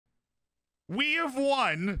We have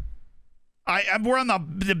won. We're on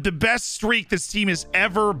the best streak this team has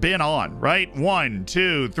ever been on, right? 1,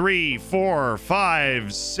 2, 3, 4,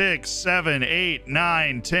 5, 6, 7, 8,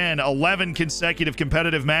 9, 10, 11 consecutive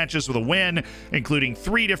competitive matches with a win, including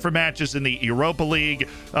 3 different matches in the Europa League,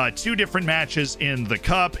 2 different matches in the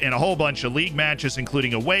Cup, and a whole bunch of league matches,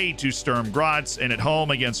 including away to Sturm Graz and at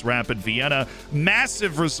home against Rapid Vienna.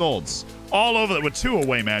 Massive results all over with 2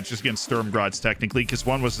 away matches against Sturm Graz, technically, because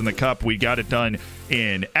 1 was in the Cup. We got it done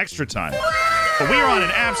in extra time. But we are on an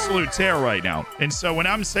absolute tear right now. And so when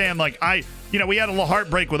I'm saying, like, we had a little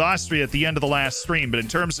heartbreak with Austria at the end of the last stream, but in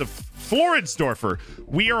terms of Floridsdorfer,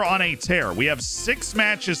 we are on a tear. We have 6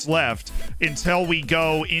 matches left until we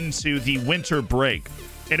go into the winter break.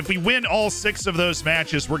 And if we win all 6 of those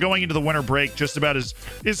matches, we're going into the winter break just about as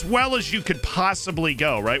well as you could possibly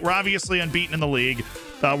go, right? We're obviously unbeaten in the league.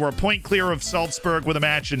 We're a point clear of Salzburg with a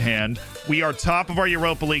match in hand. We are top of our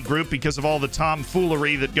Europa League group because of all the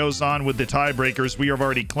tomfoolery that goes on with the tiebreakers. We have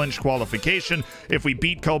already clinched qualification. If we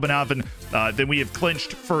beat Copenhagen, then we have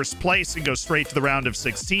clinched first place and go straight to the round of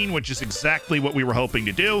 16, which is exactly what we were hoping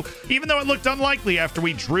to do. Even though it looked unlikely after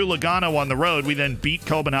we drew Lugano on the road, we then beat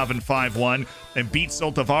Copenhagen 5-1 and beat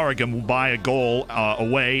Zulte Waregem by a goal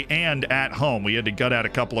away and at home. We had to gut out a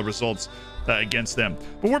couple of results against them.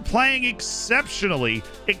 But we're playing exceptionally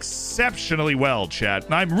well, chat.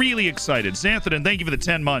 And I'm really excited. Xanthodon, thank you for the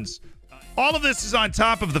 10 months. All of this is on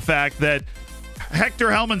top of the fact that Hector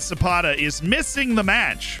Helman Zapata is missing the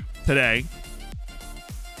match today.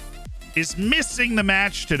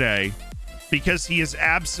 Because he is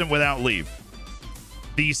absent without leave.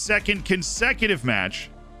 The second consecutive match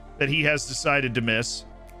that he has decided to miss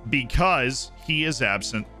because he is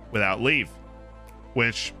absent without leave.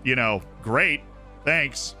 Which, great.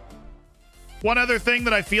 Thanks. One other thing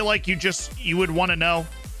that I feel like you would want to know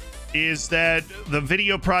is that the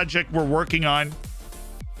video project we're working on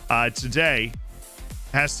today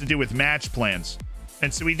has to do with match plans.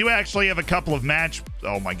 And so we do actually have a couple of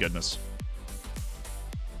oh my goodness.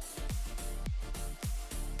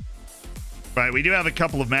 Right, we do have a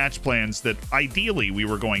couple of match plans that ideally we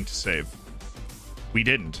were going to save. We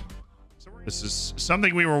didn't. This is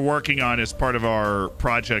something we were working on as part of our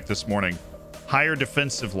project this morning. Higher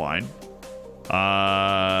defensive line.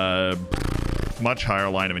 Much higher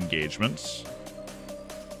line of engagement.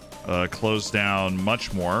 Close down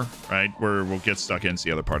much more, right? We'll get stuck into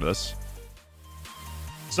the other part of this.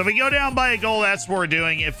 So if we go down by a goal, that's what we're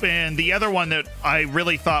doing. And the other one that I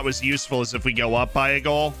really thought was useful is if we go up by a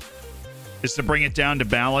goal, is to bring it down to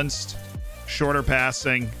balanced, shorter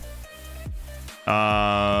passing.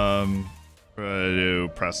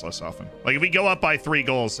 Press less often. Like if we go up by 3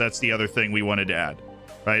 goals, that's the other thing we wanted to add,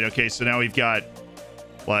 right? Okay, so now we've got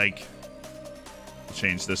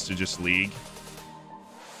change this to just league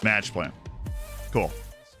match plan. Cool.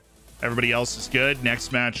 Everybody else is good.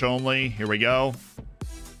 Next match only. Here we go.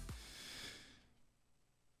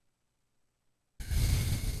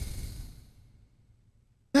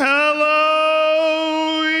 Hello,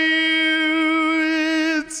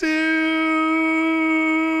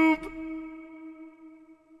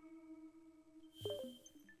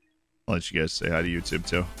 I'll let you guys say hi to YouTube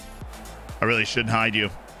too. I really shouldn't hide you.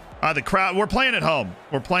 The crowd, we're playing at home.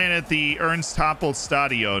 We're playing at the Ernst Happel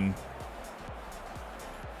Stadion.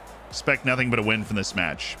 Expect nothing but a win from this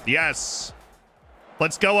match. Yes.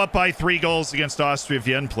 Let's go up by 3 goals against Austria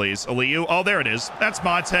Vienna, please. Aliyu. Oh, there it is. That's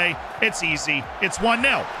Mate. It's easy. It's 1-0.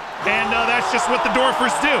 And that's just what the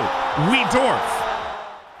Dorfers do. We Dorf.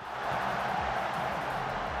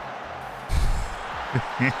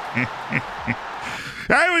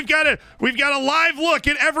 All right, we've got a live look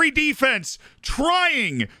at every defense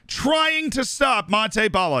trying to stop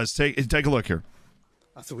Mate Balas. Take a look here.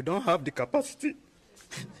 So we don't have the capacity.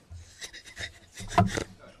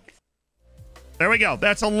 There we go.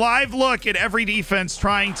 That's a live look at every defense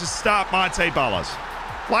trying to stop Mate Balas.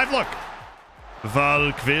 Live look.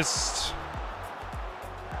 Valkvist.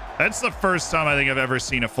 That's the first time I think I've ever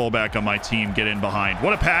seen a fullback on my team get in behind.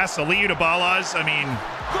 What a pass. Aliyu to Balas. I mean...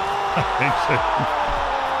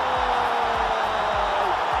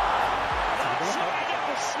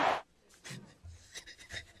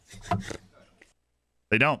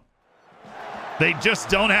 They don't. They just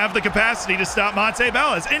don't have the capacity to stop Mate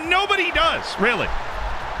Balas. And nobody does, really.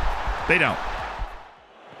 They don't.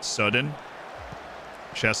 Sodin.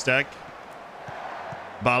 Chestek.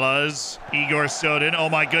 Balas. Igor Sodin. Oh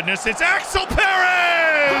my goodness. It's Axel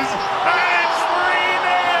Perez! And it's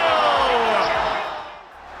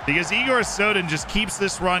 3-0! Because Igor Sodin just keeps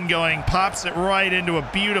this run going, pops it right into a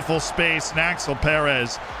beautiful space, and Axel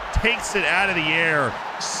Perez takes it out of the air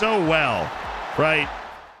so well, right?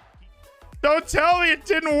 Don't tell me it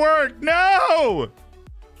didn't work. No.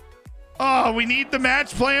 Oh, we need the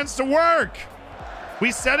match plans to work.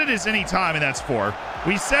 We set it as any time, and that's 4.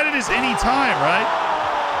 We set it as any time,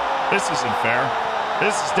 right? This isn't fair.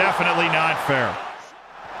 This is definitely not fair.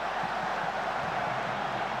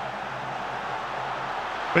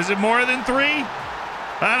 Is it more than 3?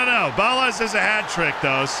 I don't know. Balas has a hat trick,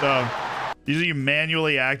 though, so usually you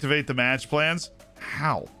manually activate the match plans.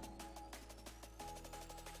 How?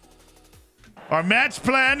 Our match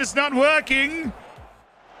plan is not working.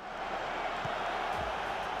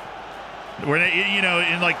 We're, you know,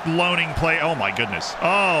 in like loaning play. Oh my goodness.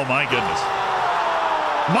 Oh my goodness.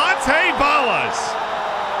 Monte Balas.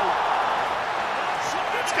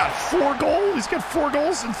 He's got 4 goals. He's got 4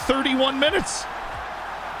 goals in 31 minutes.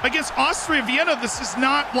 Against Austria Vienna, this is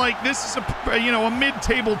not like, this is a, you know, a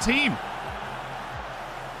mid-table team.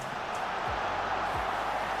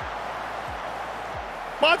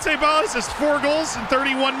 Monte Balas has 4 goals in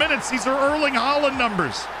 31 minutes. These are Erling Haaland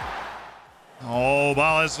numbers. Oh,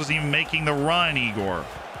 Balas wasn't even making the run, Igor.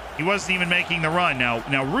 He wasn't even making the run. Now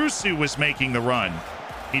Rusu was making the run.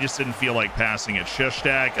 He just didn't feel like passing it.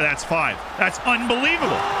 Shishtak, that's 5. That's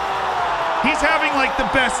unbelievable. He's having like the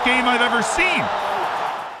best game I've ever seen.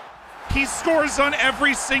 He scores on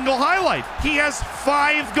every single highlight. He has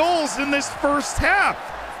 5 goals in this first half.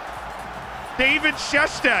 David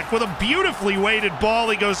Sheshtak with a beautifully weighted ball.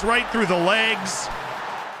 He goes right through the legs.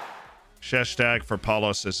 Sheshtak for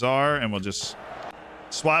Paulo Cesar, and we'll just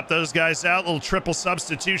swap those guys out. Little triple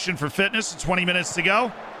substitution for fitness. 20 minutes to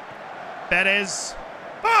go. Perez.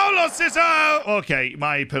 Paulo Cesar. Okay,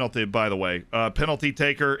 my penalty, by the way. Penalty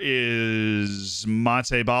taker is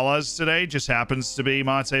Mate Balas today. Just happens to be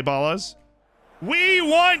Mate Balas. We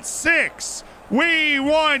want 6. We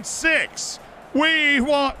want 6. We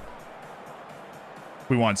want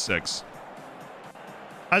 6.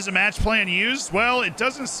 Has a match plan used? Well, it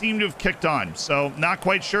doesn't seem to have kicked on, so not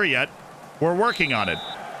quite sure yet. We're working on it.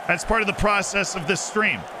 That's part of the process of this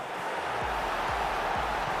stream.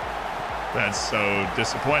 That's so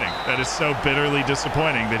disappointing. That is so bitterly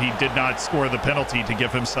disappointing that he did not score the penalty to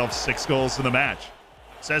give himself 6 goals in the match.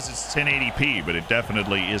 It says it's 1080p, but it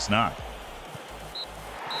definitely is not.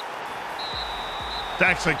 It's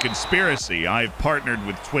actually a conspiracy. I've partnered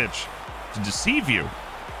with Twitch to deceive you.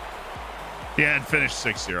 Yeah, and finished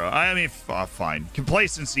 6-0. I mean, fine.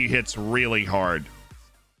 Complacency hits really hard.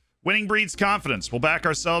 Winning breeds confidence. We'll back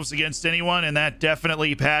ourselves against anyone, and that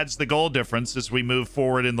definitely pads the goal difference as we move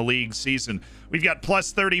forward in the league season. We've got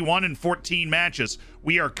plus 31 in 14 matches.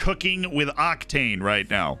 We are cooking with octane right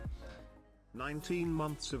now. 19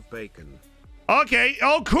 months of bacon. Okay.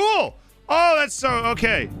 Oh, cool. Oh, that's so...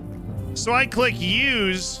 Okay. So I click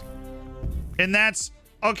use, and that's...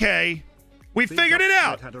 Okay. We figured it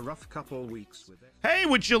out. Had a rough couple weeks with it. Hey,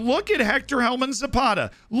 would you look at Hector Hellman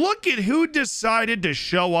Zapata? Look at who decided to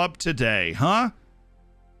show up today, huh?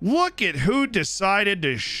 Look at who decided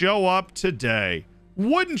to show up today.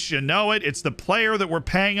 Wouldn't you know it? It's the player that we're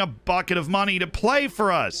paying a bucket of money to play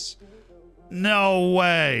for us. No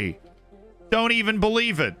way. Don't even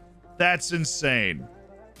believe it. That's insane.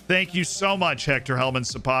 Thank you so much, Hector Hellman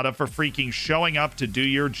Zapata, for freaking showing up to do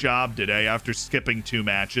your job today after skipping 2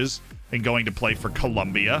 matches and going to play for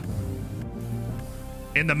Colombia.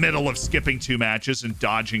 In the middle of skipping 2 matches and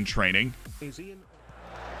dodging training.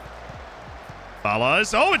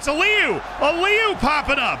 Balas. Oh, it's Aliu! Aliu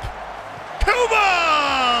popping up! Cuba!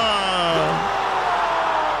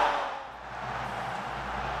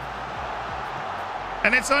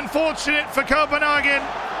 And it's unfortunate for Copenhagen,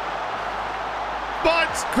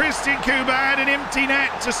 but Christian Cuba had an empty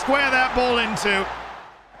net to square that ball into.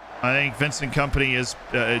 I think Vincent Kompany is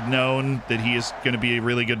known that he is going to be a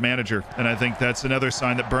really good manager, and I think that's another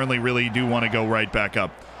sign that Burnley really do want to go right back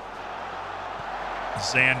up.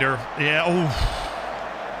 Xander. Yeah,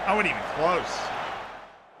 oh, I wasn't even close.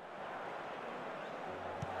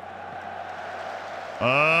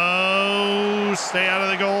 Oh, stay out of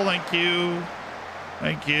the goal. Thank you.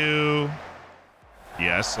 Thank you.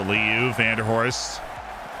 Yes, Aliu, Vanderhorst.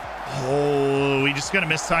 Oh, we just kind of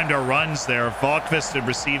mistimed our runs there. If Volkvist had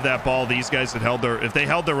received that ball, these guys had held their... If they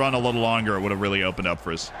held their run a little longer, it would have really opened up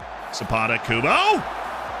for us. Zapata, Kubo. Oh!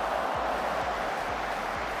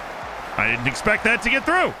 I didn't expect that to get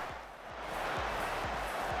through.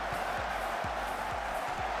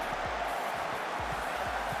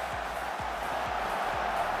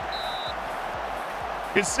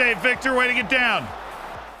 Good save, Victor. Way to get down.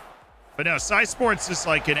 But no, Sci Sports is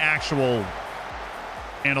like an actual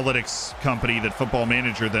analytics company that Football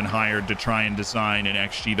Manager then hired to try and design an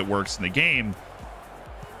XG that works in the game.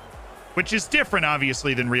 Which is different,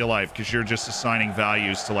 obviously, than real life, because you're just assigning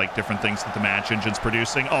values to, like, different things that the match engine's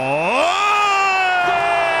producing.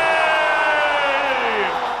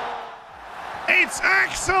 It's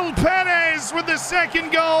Axel Perez with the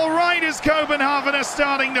second goal, right as Copenhagen are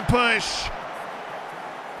starting to push.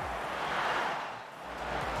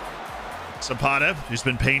 Zapata, who's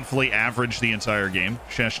been painfully average the entire game.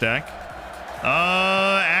 Sheshtak.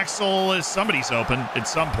 Axel is somebody's open at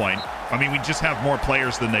some point. I mean, we just have more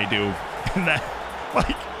players than they do. And that,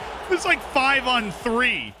 like, it's like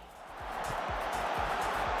 5-on-3.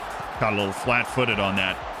 Got a little flat-footed on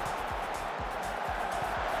that.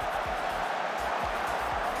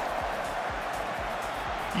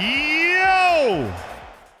 Yo!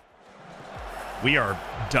 We are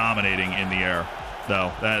dominating in the air,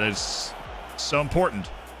 though. That is so important.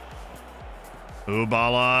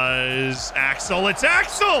 Ubala's Axel. It's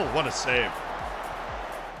Axel! What a save.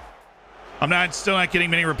 I'm still not getting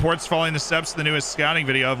many reports following the steps of the newest scouting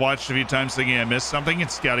video I've watched a few times thinking I missed something.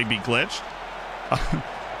 It's scouting be glitched.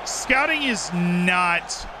 Scouting is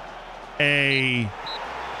not a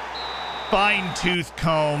fine-tooth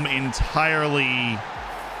comb entirely.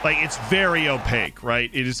 Like, it's very opaque, right?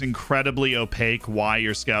 It is incredibly opaque why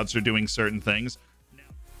your scouts are doing certain things.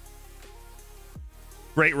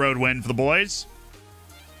 Great road win for the boys.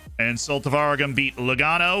 And Soltavargam beat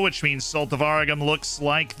Lugano, which means Soltavargam looks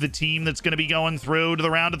like the team that's going to be going through to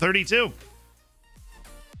the round of 32.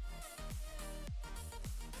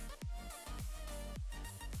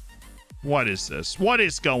 What is this? What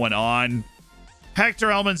is going on?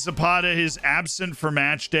 Hector Elman Zapata is absent for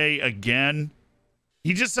match day again.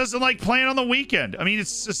 He just doesn't like playing on the weekend. I mean,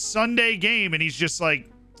 it's a Sunday game, and he's just like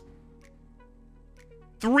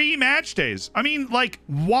 3 match days. I mean, like,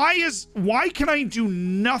 why can I do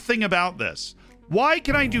nothing about this? Why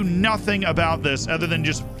can I do nothing about this other than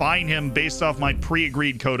just fine him based off my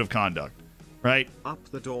pre-agreed code of conduct, right? Up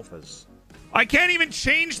the Dolphins. I can't even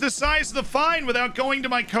change the size of the fine without going to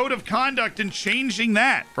my code of conduct and changing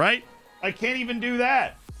that, right? I can't even do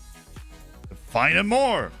that. Fine him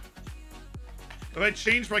more. If I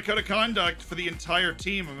change my code of conduct for the entire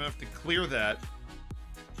team, I'm gonna have to clear that.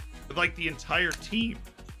 With, like, the entire team.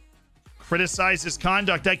 Criticize his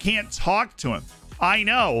conduct. I can't talk to him. I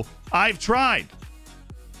know. I've tried.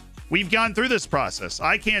 We've gone through this process.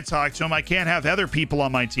 I can't talk to him. I can't have other people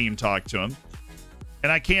on my team talk to him.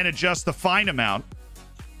 And I can't adjust the fine amount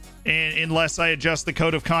unless I adjust the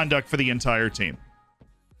code of conduct for the entire team.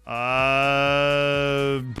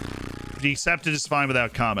 He accepted his fine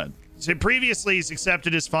without comment. So previously, he's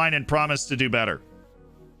accepted his fine and promised to do better.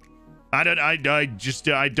 I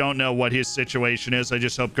don't know what his situation is. I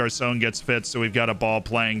just hope Garcon gets fit so we've got a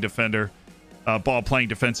ball-playing defender, ball-playing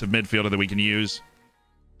defensive midfielder that we can use.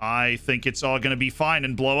 I think it's all going to be fine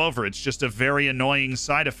and blow over. It's just a very annoying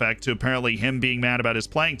side effect to apparently him being mad about his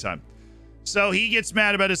playing time. So he gets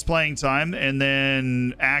mad about his playing time and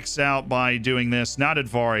then acts out by doing this.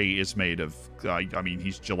 Nadadvari is made of, I mean,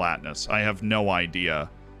 he's gelatinous. I have no idea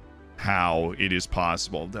how it is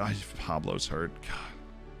possible. Pablo's hurt. God.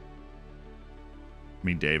 I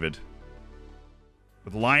mean, David.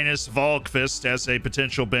 With Linus Volkvist as a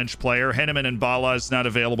potential bench player, Henneman and Bala is not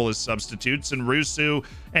available as substitutes, and Rusu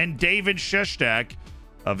and David Sheshtak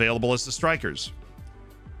available as the strikers.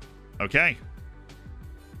 Okay.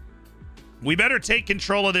 We better take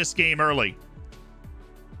control of this game early.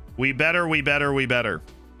 We better.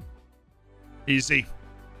 Easy.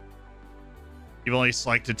 You've only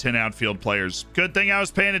selected 10 outfield players. Good thing I was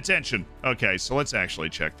paying attention. Okay, so let's actually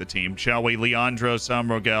check the team, shall we? Leandro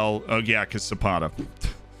Samrogel, Ogiakis Zapata.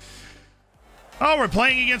 Oh, we're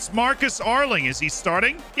playing against Marcus Arling. Is he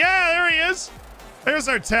starting? Yeah, there he is. There's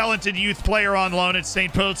our talented youth player on loan at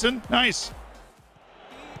St. Polton. Nice.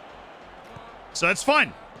 So that's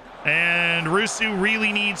fun. And Rusu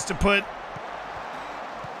really needs to put...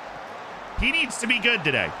 He needs to be good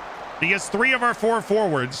today. Because 3 of our 4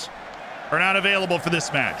 forwards are not available for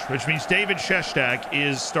this match, which means David Sheshtak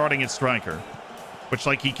is starting at striker, which,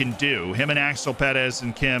 like, he can do. Him and Axel Perez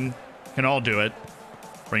and Kim can all do it.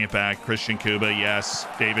 Bring it back. Christian Kuba, yes.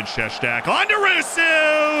 David Sheshtak on to Rusu,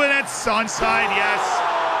 and it's onside, yes.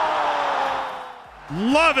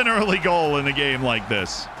 Love an early goal in a game like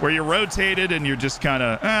this, where you're rotated and you're just kind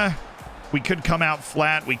of, we could come out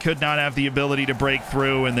flat. We could not have the ability to break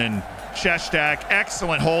through, and then Sheshtak,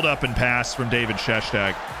 excellent hold up and pass from David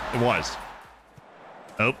Sheshtak. It was.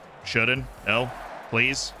 Oh, shouldn't. No,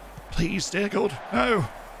 please. Please, dear God. No.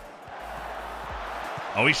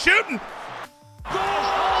 Oh, he's shooting.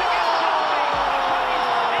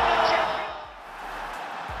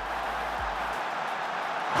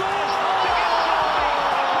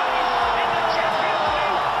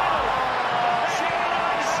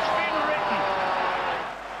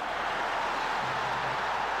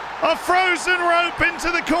 A frozen rope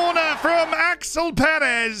into the corner from Axel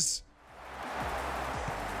Perez.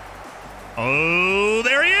 Oh,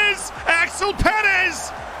 there he is. Axel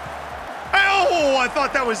Perez. Oh, I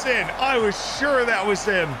thought that was in. I was sure that was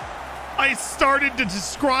in. I started to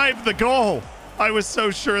describe the goal. I was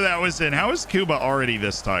so sure that was in. How is Kuba already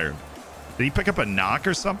this tired? Did he pick up a knock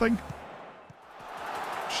or something?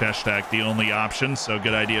 Sheshtak the only option, so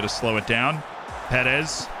good idea to slow it down.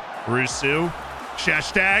 Perez, Rusu,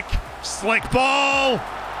 Sheshtak, slick ball.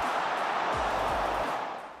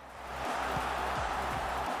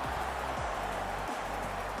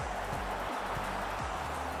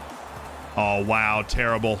 Oh, wow.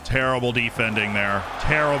 Terrible, terrible defending there.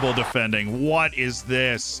 Terrible defending. What is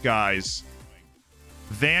this, guys?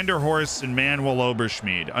 Vanderhorst and Manuel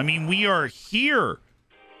Oberschmied. I mean, we are here,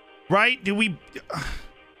 right? Do we...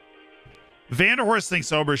 Vanderhorst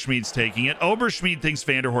thinks Oberschmied's taking it. Oberschmied thinks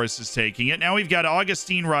Vanderhorst is taking it. Now we've got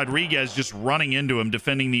Augustin Rodriguez just running into him,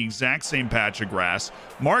 defending the exact same patch of grass.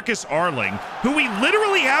 Marcus Arling, who we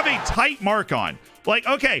literally have a tight mark on. Like,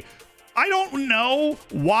 okay, I don't know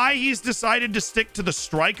why he's decided to stick to the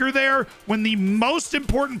striker there when the most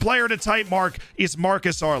important player to tight mark is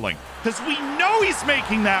Marcus Arling. Because we know he's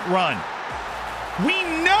making that run. We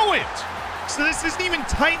know it. So this isn't even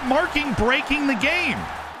tight marking breaking the game.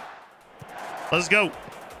 Let's go.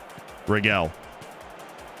 Rigel.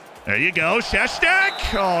 There you go.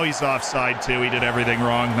 Sheshtak. Oh, he's offside too. He did everything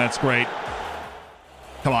wrong. That's great.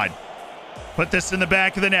 Come on. Put this in the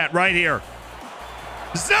back of the net right here.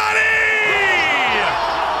 Zani!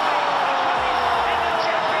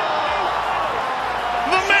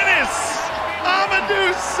 The menace!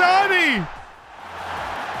 Amadou Zani!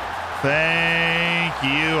 Thank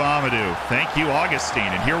you, Amadou. Thank you, Augustine.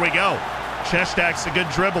 And here we go. Sheshtak's a good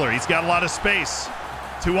dribbler. He's got a lot of space.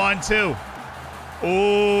 2-on-2.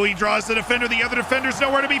 Oh, he draws the defender. The other defender's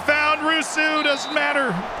nowhere to be found. Rusu, doesn't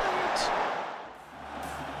matter.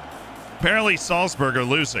 Apparently Salzburg are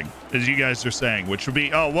losing, as you guys are saying, which would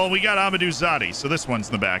be, oh, well, we got Amadou Zadi, so this one's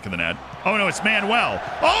in the back of the net. Oh, no, it's Manuel.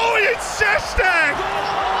 Oh, it's Sheshtak!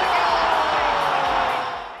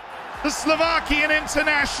 The Slovakian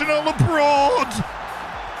international abroad.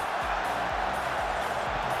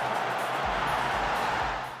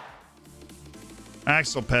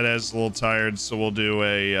 Axel Perez is a little tired, so we'll do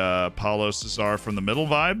a Paulo Cesar from the middle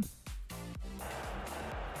vibe.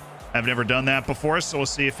 I've never done that before, so we'll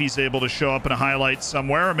see if he's able to show up in a highlight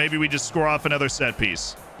somewhere, or maybe we just score off another set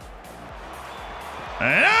piece.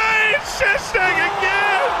 And it's Sheshtak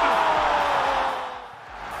again!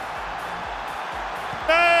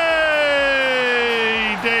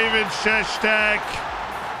 Hey, David Sheshtak.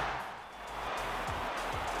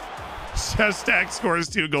 Sheshtak scores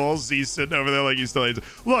 2 goals. He's sitting over there like he's still...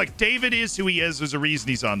 Look, David is who he is. There's a reason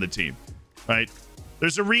he's on the team, right?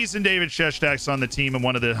 There's a reason David Sheshtak's on the team and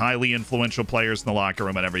one of the highly influential players in the locker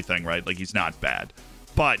room and everything, right? Like, he's not bad,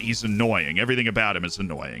 but he's annoying. Everything about him is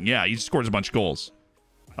annoying. Yeah, he scores a bunch of goals.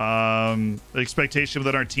 The expectation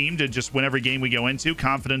within our team to just win every game we go into.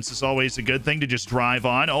 Confidence is always a good thing to just drive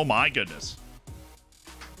on. Oh, my goodness.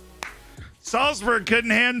 Salzburg couldn't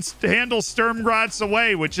handle Sturm Graz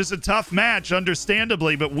away, which is a tough match,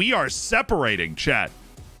 understandably, but we are separating, chat.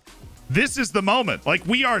 This is the moment. Like,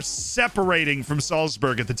 we are separating from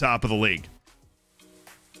Salzburg at the top of the league.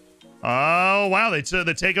 Oh, wow. The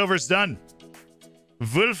takeover's done.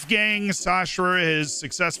 Wolfgang Saschrer has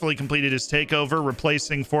successfully completed his takeover,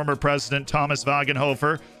 replacing former president Thomas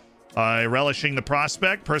Wagenhofer, relishing the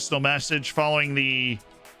prospect. Personal message following the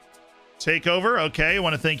takeover. Okay, I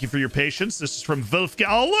want to thank you for your patience. This is from Wolfgang.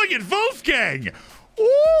 Oh, look at Wolfgang.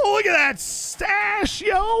 Oh, look at that stash,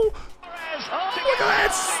 yo. Look at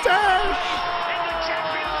that stash.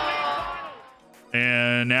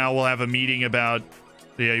 And now we'll have a meeting about,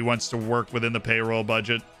 yeah, he wants to work within the payroll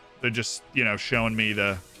budget. They're just, you know, showing me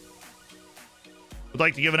the... Would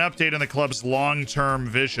like to give an update on the club's long-term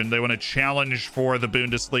vision. They want to challenge for the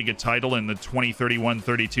Bundesliga title in the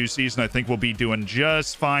 2031-32 season. I think we'll be doing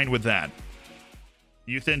just fine with that.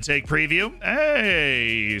 Youth intake preview.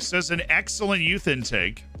 Hey, says an excellent youth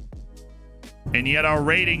intake. And yet our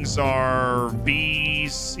ratings are B,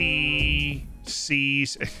 C, C.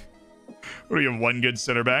 What do you have, one good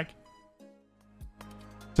center back?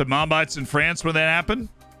 To Mombots in France when that happened?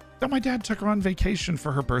 Oh, my dad took her on vacation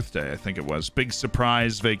for her birthday, I think it was. Big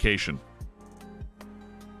surprise vacation.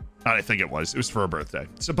 I think it was. It was for her birthday.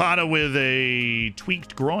 Zapata with a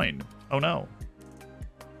tweaked groin. Oh, no.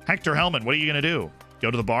 Hector Hellman, what are you going to do?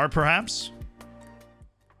 Go to the bar, perhaps?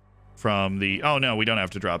 From the... Oh, no, we don't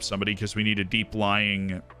have to drop somebody because we need a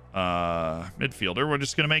deep-lying midfielder. We're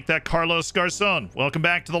just going to make that Carlos Garzon. Welcome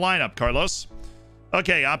back to the lineup, Carlos.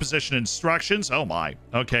 Okay, opposition instructions. Oh my.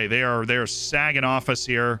 Okay, they're sagging off us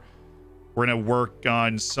here. We're gonna work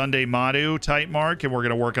on Sunday Madu type mark, and we're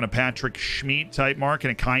gonna work on a Patrick Schmidt type mark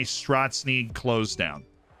and a Kai Strotsny close down.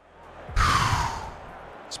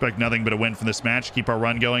 Expect nothing but a win from this match. Keep our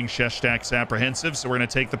run going. Sheshtak's apprehensive, so we're gonna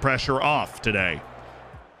take the pressure off today.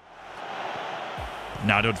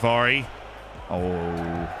 Nadodvari.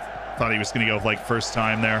 Oh, thought he was gonna go with, like, first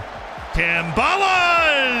time there.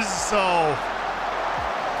 Kimbalas! So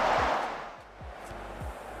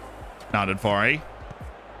Nadodvari.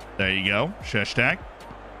 There you go. Sheshtak.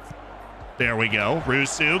 There we go.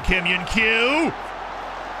 Rusu, Kim Yun Kyu.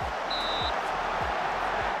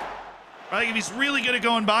 Like, if he's really good at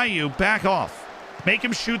going by you, back off. Make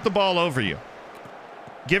him shoot the ball over you.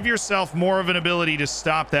 Give yourself more of an ability to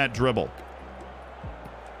stop that dribble.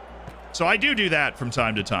 So I do that from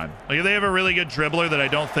time to time. Like, if they have a really good dribbler that I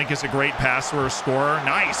don't think is a great passer or scorer,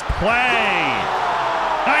 nice play.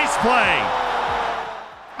 Nice play.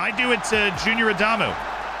 I do it to Junior Adamu.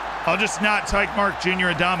 I'll just not type mark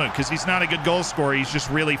Junior Adamu because he's not a good goal scorer. He's just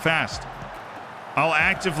really fast. I'll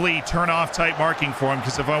actively turn off type marking for him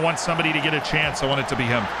because if I want somebody to get a chance, I want it to be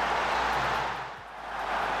him.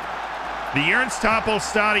 The Ernst-Toppel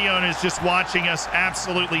Stadion is just watching us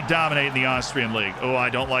absolutely dominate in the Austrian league. Oh, I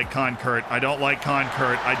don't like Konkurt. I don't like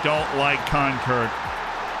Konkurt. I don't like Konkurt.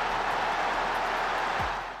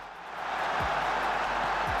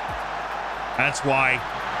 That's why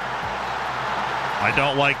I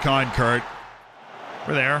don't like Konkurt.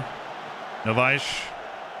 We're there. Novish.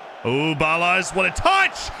 Oh, Balas, what a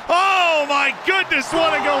touch! Oh my goodness,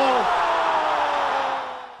 what a goal!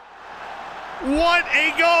 What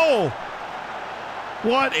a goal!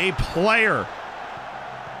 What a player.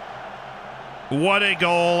 What a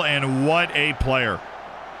goal and what a player.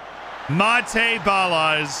 Mate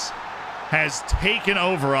Balas has taken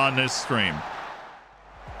over on this stream.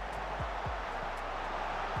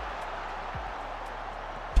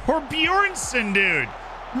 Torbjornsson, dude.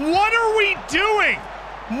 What are we doing?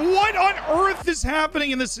 What on earth is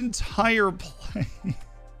happening in this entire play?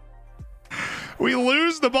 We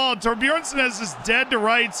lose the ball. Torbjornsson has this dead to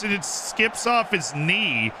rights and it skips off his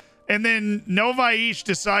knee. And then Novaish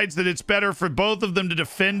decides that it's better for both of them to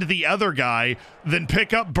defend the other guy than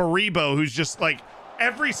pick up Baribo, who's just like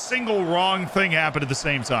every single wrong thing happened at the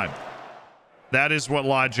same time. That is what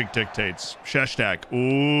logic dictates. Sheshtak.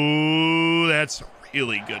 Ooh, that's a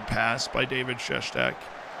really good pass by David Sheshtak.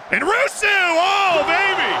 And Rusu! Oh,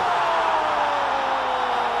 baby!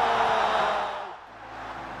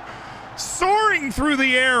 Soaring through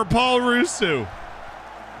the air, Paul Rusu.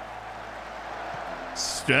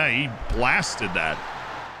 He blasted that.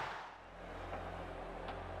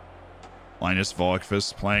 Linus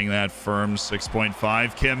Volkfist playing that firm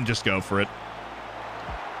 6.5. Kim, just go for it.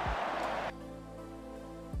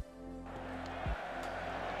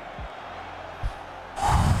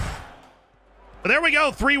 But there we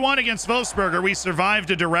go, 3-1 against Wolfsberger. We survived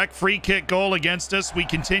a direct free kick goal against us. We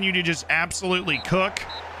continue to just absolutely cook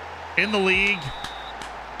in the league.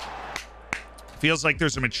 Feels like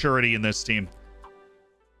there's a maturity in this team.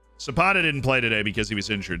 Zapata didn't play today because he was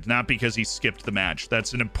injured, not because he skipped the match.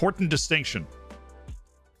 That's an important distinction.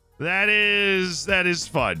 That is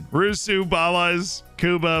fun. Rusu, Balas,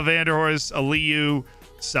 Kuba, Vanderhorst, Aliyu,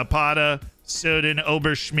 Zapata, Sudin,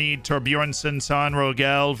 Oberschmied, Torbjornsson, San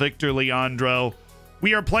Rogel, Victor Leandro.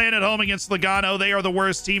 We are playing at home against Lugano. They are the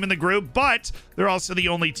worst team in the group, but they're also the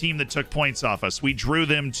only team that took points off us. We drew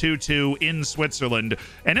them 2-2 in Switzerland.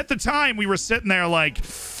 And at the time, we were sitting there like,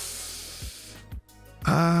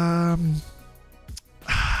 I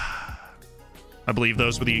believe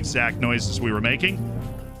those were the exact noises we were making.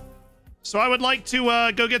 So I would like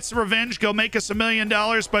to go get some revenge, go make us $1 million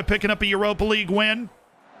by picking up a Europa League win.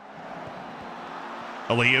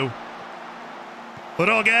 Aliyu.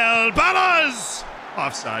 Rogel Balas!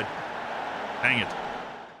 Offside. Dang it.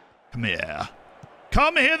 Come here.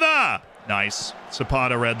 Come hither! Nice.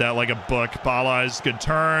 Zapata read that like a book. Balas, good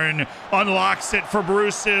turn. Unlocks it for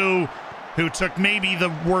Brusu, who took maybe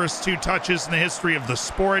the worst 2 touches in the history of the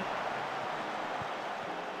sport.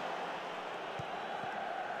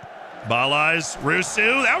 Balas,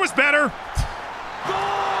 Rusu, that was better.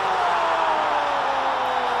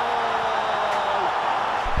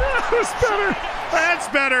 That was better. That's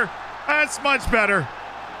better. That's much better.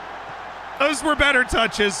 Those were better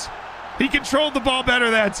touches. He controlled the ball better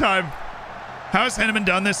that time. How has Henneman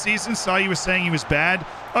done this season? Saw you was saying he was bad.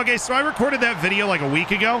 Okay, so I recorded that video like a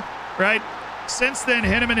week ago, right? Since then,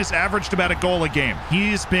 Henneman has averaged about a goal a game.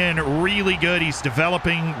 He's been really good. He's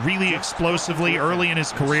developing really explosively early in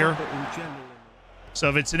his career. So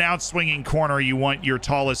if it's an out-swinging corner, you want your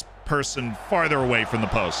tallest person farther away from the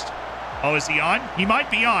post. Oh, is he on? He might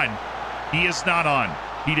be on. He is not on.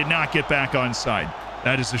 He did not get back on side.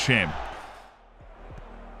 That is a shame.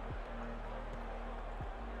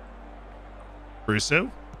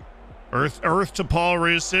 Russo? Earth to Paul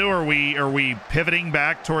Russo. Are we pivoting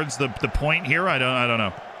back towards the point here? I don't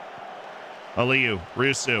know. Aliyu,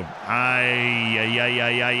 Russo. Ay.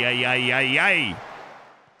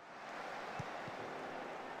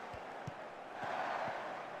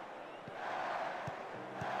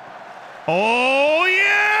 Oh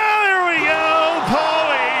yeah, there we go,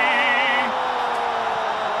 Paulie.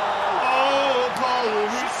 Oh, Paul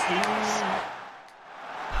Russo.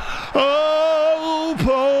 Oh,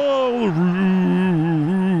 Paul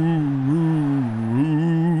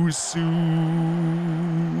Russo.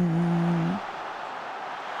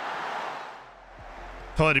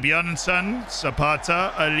 Torbjörnsson,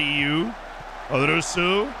 Zapata, Aliyu,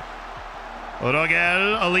 Russo,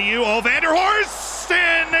 Rogel, Aliyu, oh, Vanderhorst,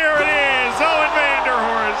 and there it is, Owen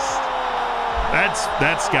Vanderhorst.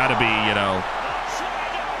 That's got to be, you know,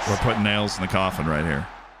 we're putting nails in the coffin right here.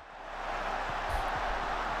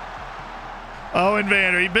 Owen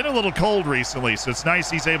Vander, he's been a little cold recently, so it's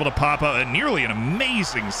nice he's able to pop up. Nearly an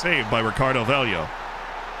amazing save by Ricardo Velho.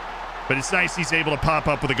 But it's nice he's able to pop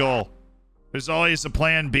up with a goal. There's always a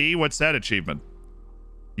plan B. What's that achievement?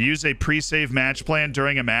 Use a pre-save match plan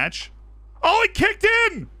during a match. Oh, it kicked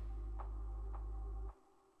in!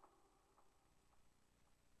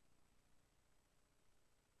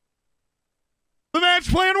 The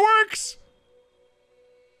match plan works!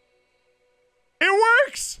 It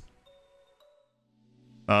works!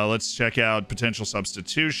 Let's check out potential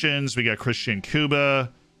substitutions. We got Christian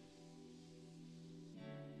Kuba.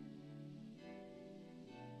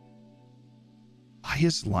 Why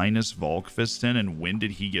is Linus Volkvist in, and when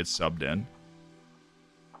did he get subbed in?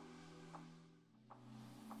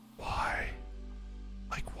 Why?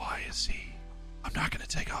 Like, why is he? I'm not going to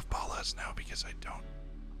take off Paulez now because I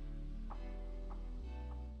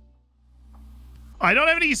don't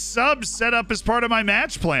have any subs set up as part of my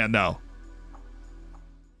match plan, though.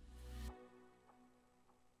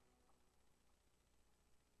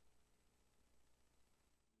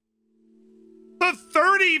 The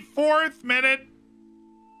 34th minute.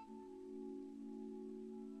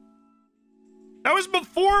 That was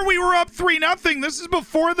before we were up 3-0. This is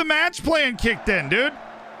before the match plan kicked in, dude.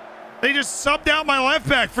 They just subbed out my left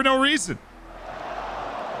back for no reason.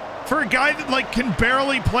 For a guy that, like, can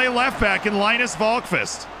barely play left back in Linus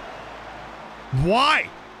Volkvist. Why?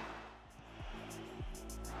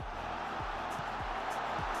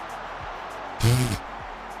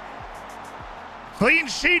 Clean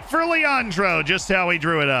sheet for Leandro, just how he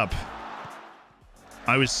drew it up.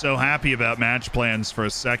 I was so happy about match plans for a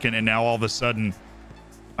second, and now all of a sudden,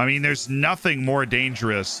 I mean, there's nothing more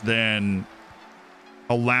dangerous than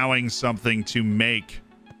allowing something to make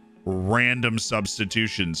random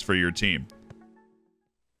substitutions for your team.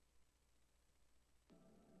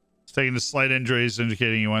 He's taking the slight injuries,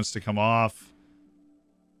 indicating he wants to come off.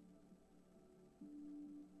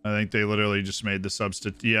 I think they literally just made the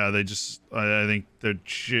substitute. Yeah, they just, I think they're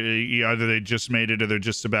either they just made it or they're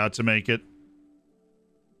just about to make it.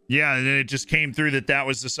 Yeah, and then it just came through that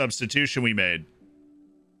was the substitution we made.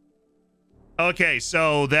 Okay,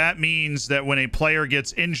 so that means that when a player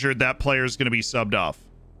gets injured, that player is going to be subbed off.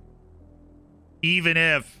 Even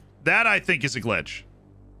if that, I think, is a glitch.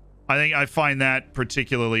 I find that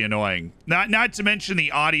particularly annoying. Not to mention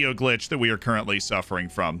the audio glitch that we are currently suffering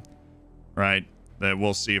from. Right? That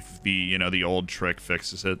we'll see if the, you know, the old trick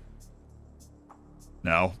fixes it.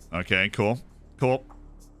 No. Okay, cool. Cool.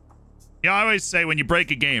 Yeah, I always say when you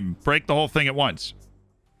break a game, break the whole thing at once.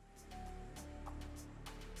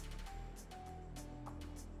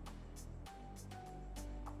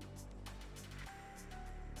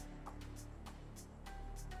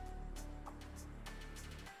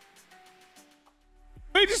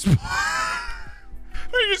 They just blew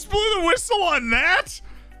the whistle on that?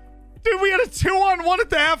 Dude, we had a 2-on-1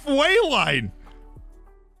 at the halfway line.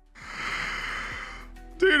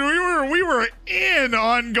 Dude, we were in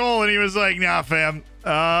on goal, and he was like, nah, fam.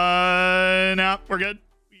 Nah, we're good.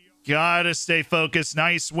 Gotta stay focused.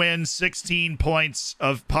 Nice win. 16 points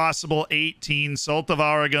of possible 18. Salta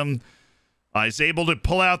Vargam is able to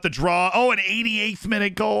pull out the draw. Oh, an 88th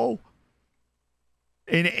minute goal.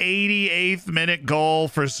 An 88th minute goal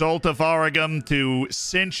for Salta Vargam to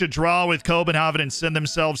cinch a draw with Copenhagen and send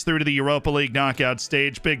themselves through to the Europa League knockout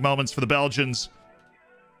stage. Big moments for the Belgians.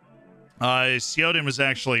 Sjoden was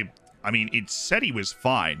actually, I mean, it said he was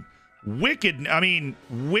fine. Wicked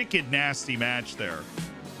nasty match there.